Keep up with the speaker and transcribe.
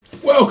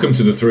Welcome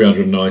to the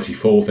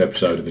 394th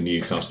episode of the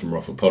New Customer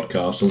Offer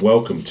Podcast, and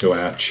welcome to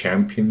our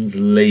Champions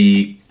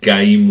League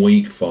Game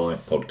Week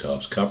 5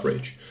 podcast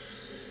coverage.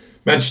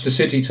 Manchester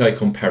City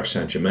take on Paris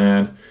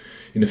Saint-Germain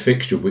in a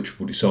fixture which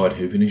will decide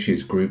who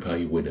finishes Group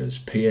A winners.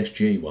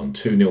 PSG won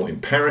 2-0 in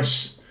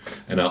Paris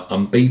and are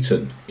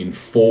unbeaten in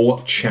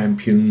 4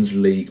 Champions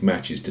League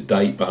matches to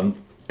date, but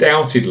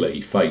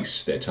undoubtedly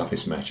face their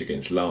toughest match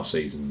against last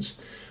season's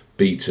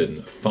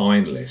beaten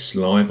finalists.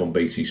 Live on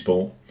BT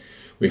Sport,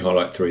 we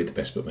highlight 3 of the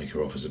best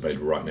bookmaker offers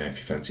available right now if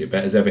you fancy a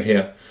bet. As ever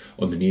here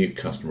on the New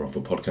Customer Offer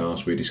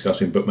Podcast, we're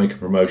discussing bookmaker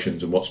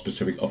promotions and what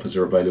specific offers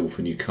are available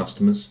for new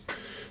customers.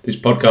 This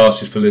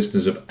podcast is for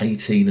listeners of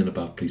 18 and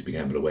above. Please be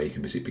gamble aware. You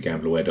can visit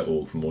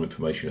begambleaware.org for more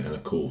information, and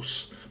of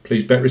course,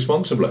 please bet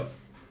responsibly.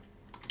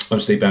 I'm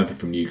Steve Bamford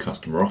from New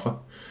Customer Offer.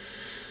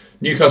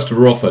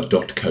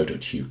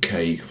 newcustomeroffer.co.uk. You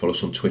can follow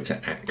us on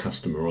Twitter at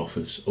Customer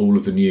Offers. All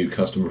of the new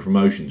customer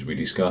promotions we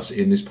discuss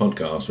in this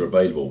podcast are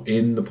available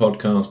in the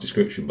podcast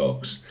description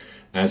box,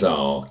 as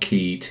are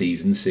key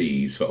T's and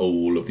C's for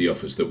all of the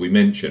offers that we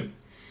mention.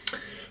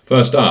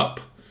 First up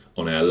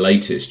on our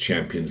latest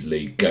Champions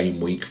League Game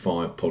Week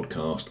 5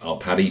 podcast are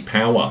Paddy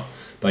Power.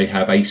 They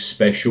have a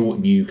special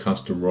new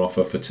customer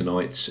offer for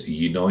tonight's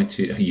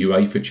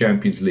UEFA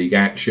Champions League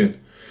action,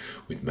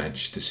 with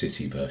Manchester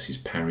City versus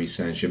Paris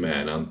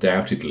Saint-Germain,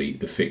 undoubtedly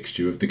the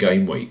fixture of the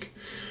game week.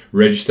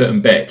 Register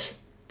and bet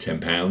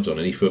 £10 on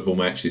any football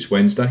match this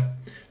Wednesday,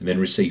 and then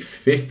receive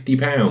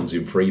 £50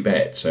 in free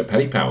bets. So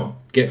Paddy Power,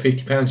 get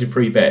 £50 in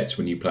free bets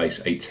when you place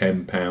a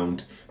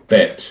 £10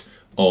 bet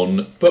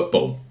on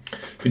football.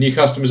 For new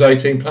customers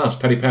 18 plus,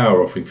 Paddy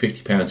Power offering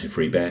 £50 in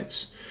free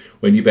bets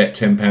when you bet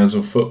 £10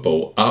 on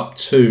football up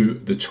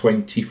to the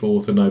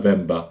 24th of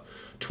November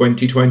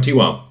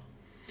 2021.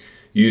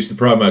 Use the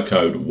promo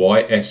code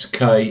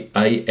YSKANS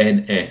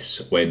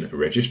when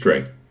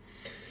registering.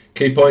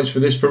 Key points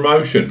for this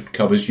promotion: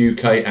 covers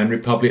UK and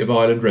Republic of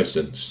Ireland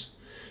residents.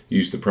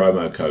 Use the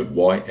promo code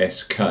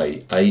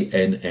YSKANS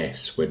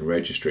when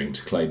registering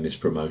to claim this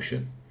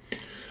promotion.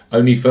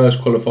 Only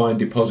first qualifying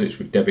deposits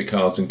with debit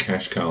cards and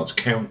cash cards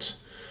count.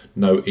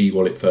 No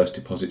e-wallet first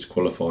deposits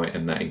qualify,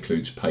 and that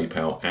includes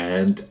PayPal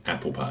and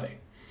Apple Pay.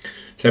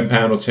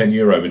 £10 or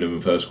 €10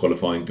 minimum first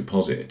qualifying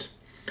deposit.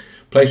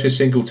 Place a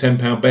single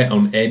 £10 bet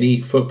on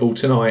any football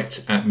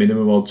tonight at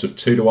minimum odds of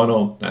 2-1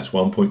 on, that's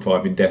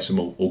 1.5 in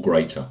decimal or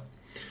greater.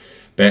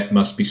 Bet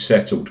must be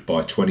settled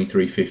by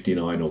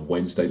 23:59 on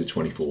Wednesday the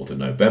 24th of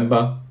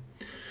November.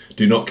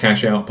 Do not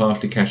cash out,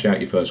 partially cash out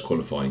your first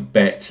qualifying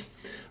bet.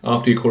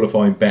 After your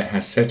qualifying bet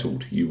has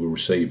settled, you will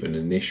receive an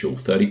initial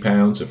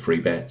 £30 of free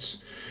bets,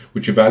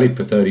 which are valid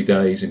for 30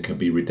 days and can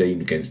be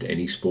redeemed against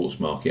any sports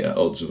market at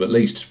odds of at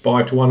least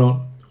 5-1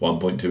 on,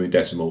 1.2 in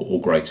decimal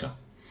or greater.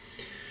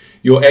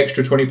 Your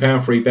extra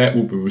 £20 free bet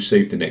will be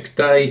received the next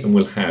day and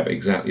will have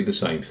exactly the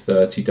same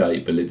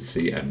 30-day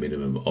validity and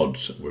minimum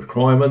odds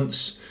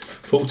requirements.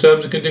 Full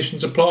terms and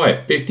conditions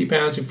apply.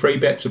 £50 in free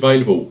bets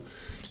available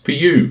for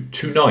you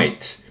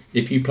tonight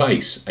if you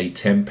place a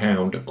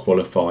 £10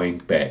 qualifying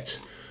bet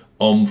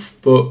on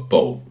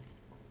football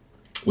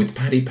with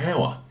Paddy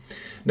Power.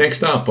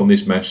 Next up on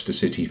this Manchester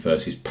City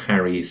versus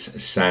Paris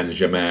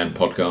Saint-Germain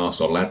podcast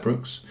are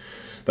Ladbrokes.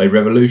 They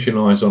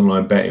revolutionise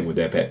online betting with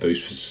their Bet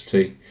Boost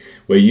facility,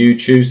 where you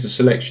choose the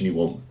selection you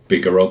want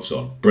bigger odds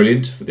on.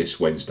 Brilliant for this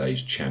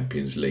Wednesday's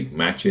Champions League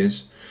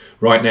matches.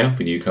 Right now,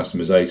 for new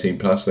customers 18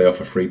 plus, they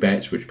offer free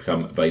bets which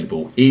become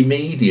available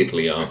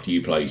immediately after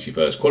you place your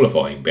first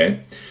qualifying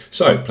bet.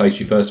 So, place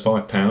your first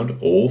 £5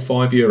 or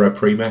 €5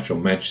 pre-match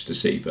on Manchester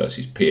City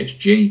versus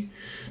PSG,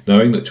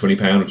 knowing that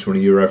 £20 or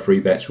 €20 free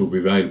bets will be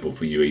available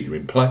for you either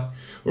in play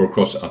or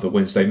across other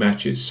Wednesday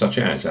matches, such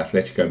as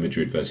Atletico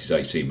Madrid versus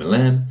AC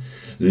Milan,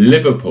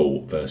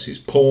 Liverpool versus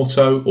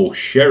Porto, or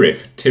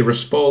Sheriff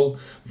Tiraspol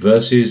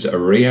versus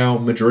Real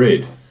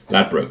Madrid.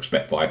 Ladbrokes,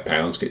 bet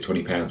 £5, get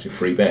 £20 in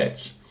free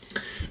bets.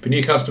 For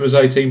new customers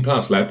 18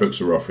 plus, Ladbrokes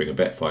are offering a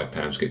bet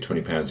 £5, get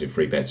 £20 in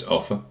free bets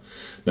offer.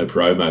 No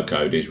promo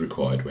code is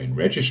required when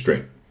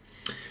registering.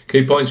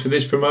 Key points for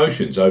this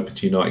promotion is open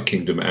to United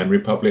Kingdom and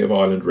Republic of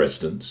Ireland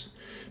residents.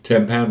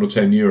 £10 or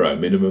 €10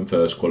 minimum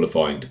first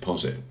qualifying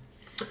deposit.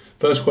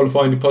 First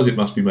qualifying deposit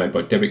must be made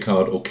by debit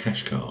card or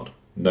cash card.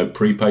 No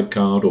prepaid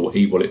card or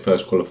e-wallet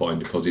first qualifying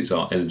deposits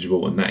are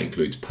eligible, and that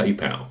includes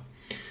PayPal.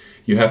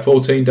 You have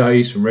 14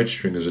 days from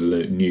registering as a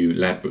new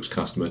Ladbrokes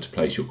customer to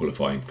place your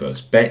qualifying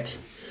first bet.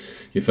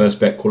 Your first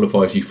bet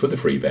qualifies you for the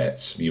free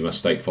bets. You must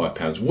stake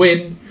 £5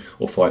 win,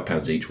 or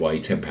 £5 each way,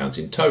 £10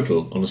 in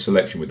total, on a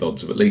selection with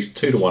odds of at least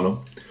 2-1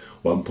 on,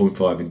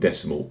 1.5 in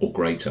decimal or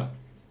greater.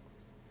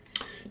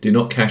 Do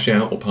not cash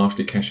out or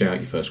partially cash out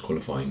your first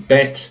qualifying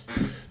bet.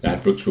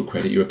 Ladbrokes will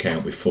credit your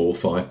account with £4,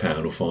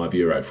 £5 or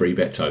 €5 free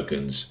bet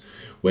tokens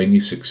when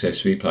you've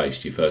successfully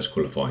placed your first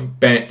qualifying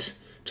bet,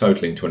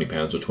 totaling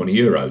 £20 or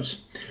 €20.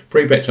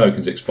 Free bet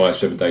tokens expire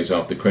 7 days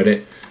after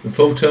credit, and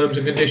full terms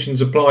and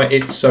conditions apply.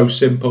 It's so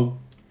simple.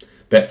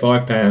 Bet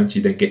 £5,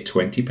 you then get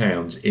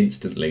 £20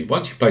 instantly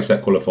once you place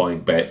that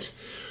qualifying bet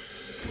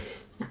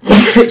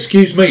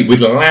excuse me, with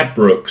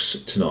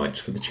Ladbrokes tonight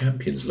for the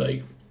Champions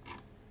League.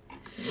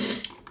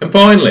 And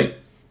finally,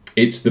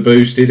 it's the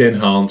boosted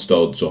enhanced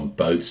odds on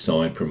both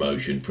side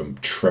promotion from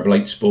Treble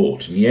 8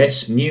 Sport. And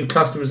yes, new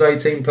customers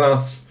 18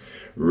 plus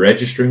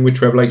registering with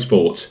Treble 8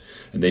 Sport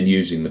and then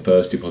using the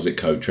first deposit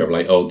code Treble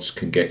 8 Odds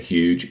can get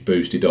huge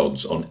boosted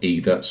odds on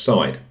either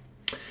side.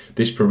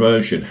 This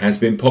promotion has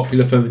been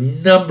popular for a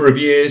number of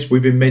years.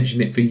 We've been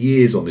mentioning it for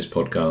years on this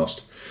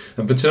podcast.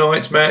 And for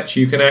tonight's match,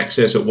 you can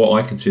access at what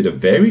I consider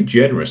very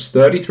generous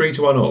 33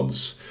 to 1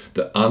 odds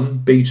that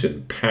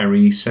unbeaten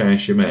Paris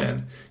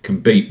Saint-Germain can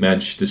beat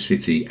Manchester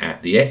City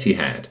at the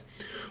Etihad.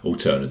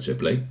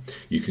 Alternatively,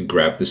 you can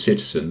grab the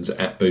Citizens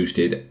at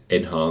boosted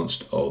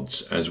enhanced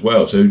odds as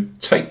well. So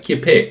take your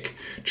pick.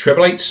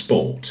 Treble 8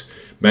 Sport,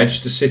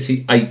 Manchester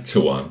City 8 to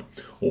 1,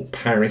 or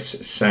Paris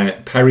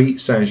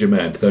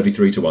Saint-Germain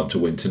 33 to 1 to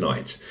win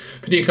tonight.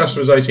 For new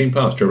customers 18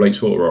 plus, Treble 8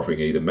 Sport are offering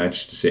either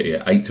Manchester City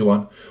at 8 to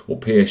 1 or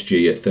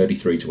PSG at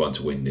 33 to 1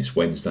 to win this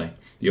Wednesday.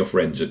 The offer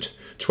ends at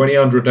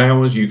 2000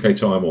 hours UK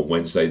time on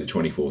Wednesday the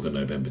 24th of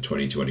November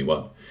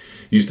 2021.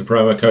 Use the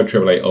promo code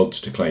Treble 8 Odds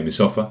to claim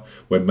this offer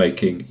when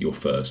making your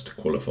first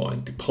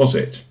qualifying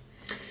deposit.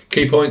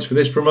 Key points for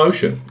this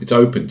promotion. It's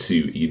open to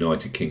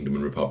United Kingdom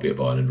and Republic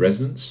of Ireland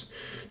residents.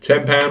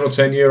 £10 or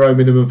 €10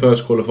 minimum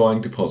first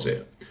qualifying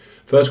deposit.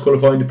 First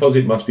qualifying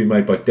deposit must be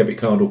made by debit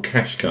card or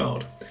cash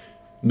card.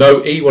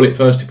 No e-wallet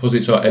first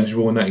deposits are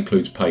eligible and that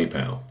includes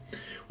PayPal.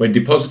 When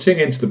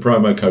depositing, enter the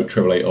promo code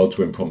Treble 8 Odds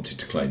when prompted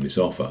to claim this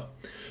offer.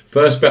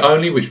 First bet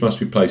only, which must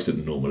be placed at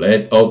the normal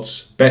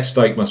odds. Bet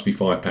stake must be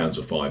 £5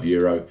 or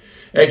 €5.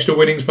 Extra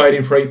winnings paid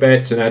in free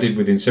bets and added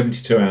within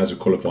 72 hours of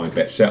qualifying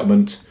bet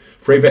settlement.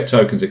 Free bet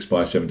tokens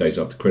expire 7 days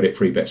after credit.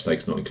 Free bet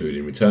stakes not included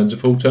in returns. The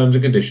full terms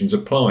and conditions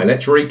apply.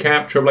 Let's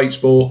recap. Treble 8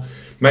 Sport,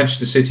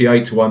 Manchester City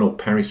 8 to 1 or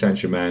Paris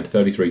Saint-Germain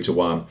 33 to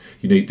 1.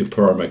 You need the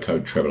promo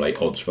code Treble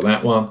 8 Odds for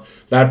that one.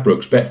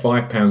 Ladbrokes, bet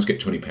 £5, get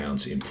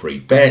 £20 in free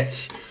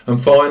bets.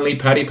 And finally,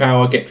 Paddy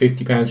Power, get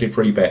 £50 in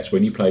free bets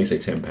when you place a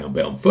 £10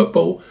 bet on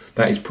football.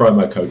 That is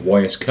promo code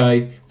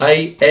YSKANS.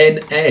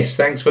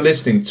 Thanks for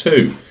listening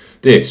to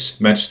this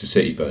Manchester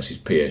City versus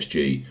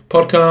PSG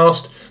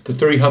podcast, the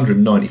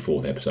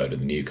 394th episode of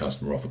the New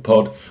Customer Offer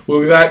Pod. We'll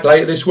be back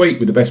later this week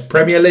with the best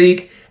Premier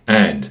League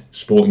and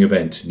sporting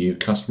event new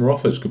customer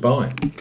offers. Goodbye.